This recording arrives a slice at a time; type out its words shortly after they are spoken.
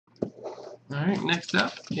Alright, next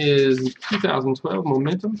up is 2012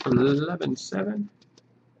 Momentum for 11.7.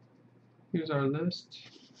 Here's our list.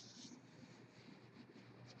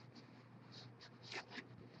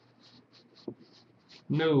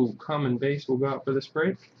 No common base will go out for this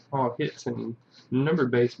break. All hits and number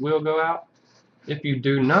base will go out. If you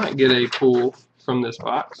do not get a pull from this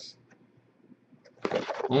box,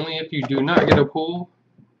 only if you do not get a pull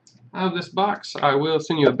out of this box, I will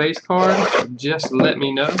send you a base card. Just let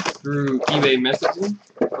me know through eBay messaging.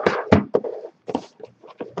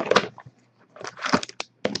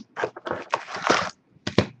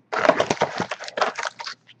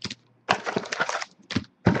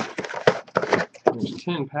 There's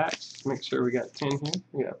 10 packs. Make sure we got 10 here.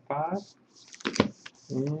 We got 5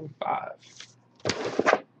 and 5.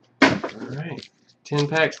 Alright. 10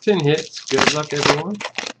 packs, 10 hits. Good luck, everyone.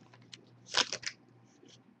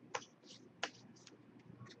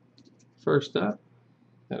 First up,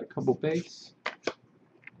 got a couple base.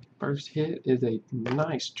 First hit is a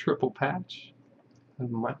nice triple patch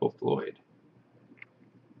of Michael Floyd.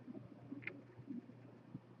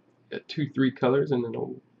 Got 2-3 colors and then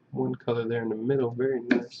one color there in the middle. Very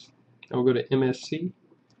nice. Now we'll go to MSC,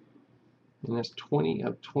 and that's 20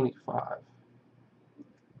 of 25.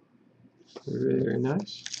 Very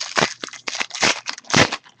nice.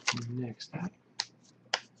 Next up,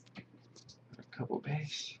 a couple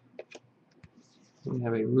base. We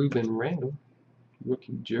have a Ruben Randall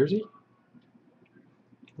rookie jersey.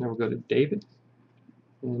 Now we'll go to David,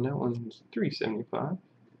 and that one's $3.75.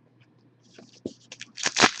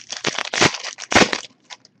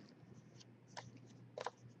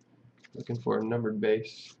 Looking for a numbered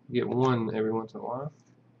base. You get one every once in a while.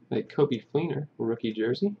 A Kobe Fleener rookie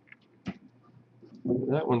jersey.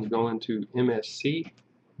 That one's going to MSC,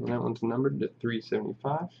 and that one's numbered to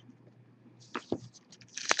 $3.75.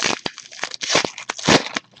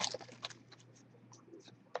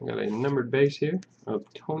 I got a numbered base here of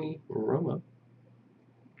Tony Romo.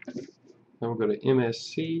 Then we'll go to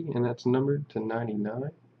MSC, and that's numbered to 99.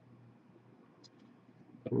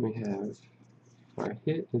 And we have our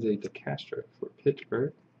hit is a DeCastro for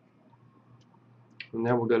Pittsburgh. And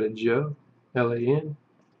now we'll go to Joe, LAN,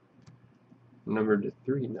 numbered to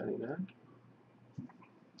 $3.99.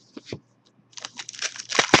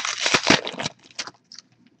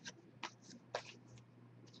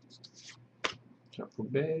 Couple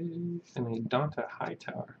base and a Donta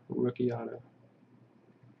Hightower rookie auto.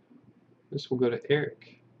 This will go to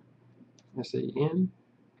Eric, SAN.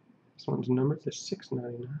 This one's numbered to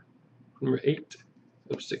 $6.99. Number 8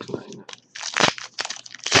 of $6.99.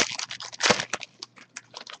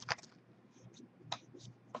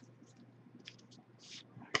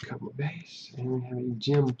 Couple base, and we have a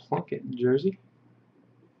Jim Plunkett jersey.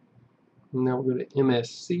 And now we'll go to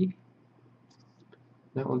MSC.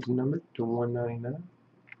 That one's numbered to $1.99.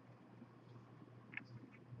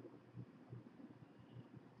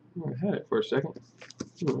 I had it for a second.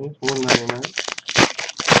 It's $1.99.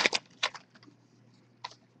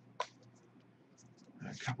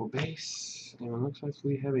 A couple base, and it looks like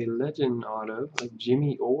we have a legend auto of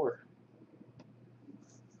Jimmy Orr.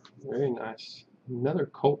 Very nice. Another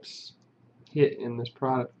Colts hit in this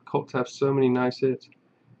product. Colts have so many nice hits.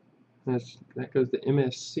 That goes to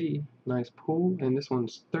MSC. Nice pull, and this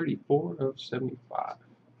one's 34 of 75.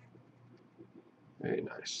 Very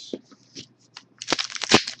nice.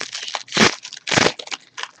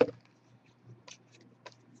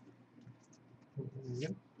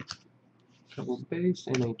 Couple base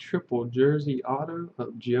and a triple jersey auto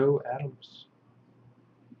of Joe Adams.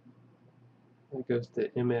 That goes to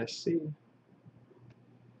MSC.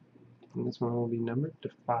 And this one will be numbered to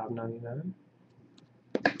 $5.99.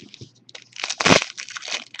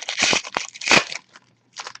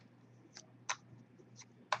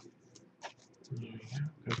 There we go.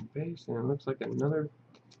 Couple base, and it looks like another.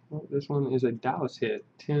 Oh, this one is a Dallas hit.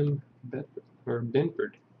 Tim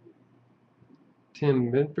Benford.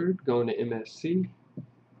 Tim Benford going to MSC.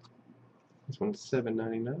 This one's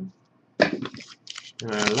 $7.99.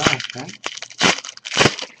 And our last pack.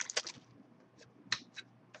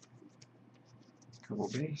 Couple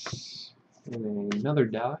base. And another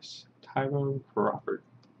Dallas. Tyrone Crawford.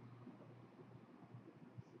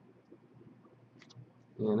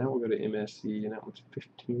 And that will go to MSC, and that one's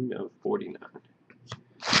 15 of 49.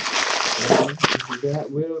 And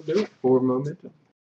that will do it for Momentum.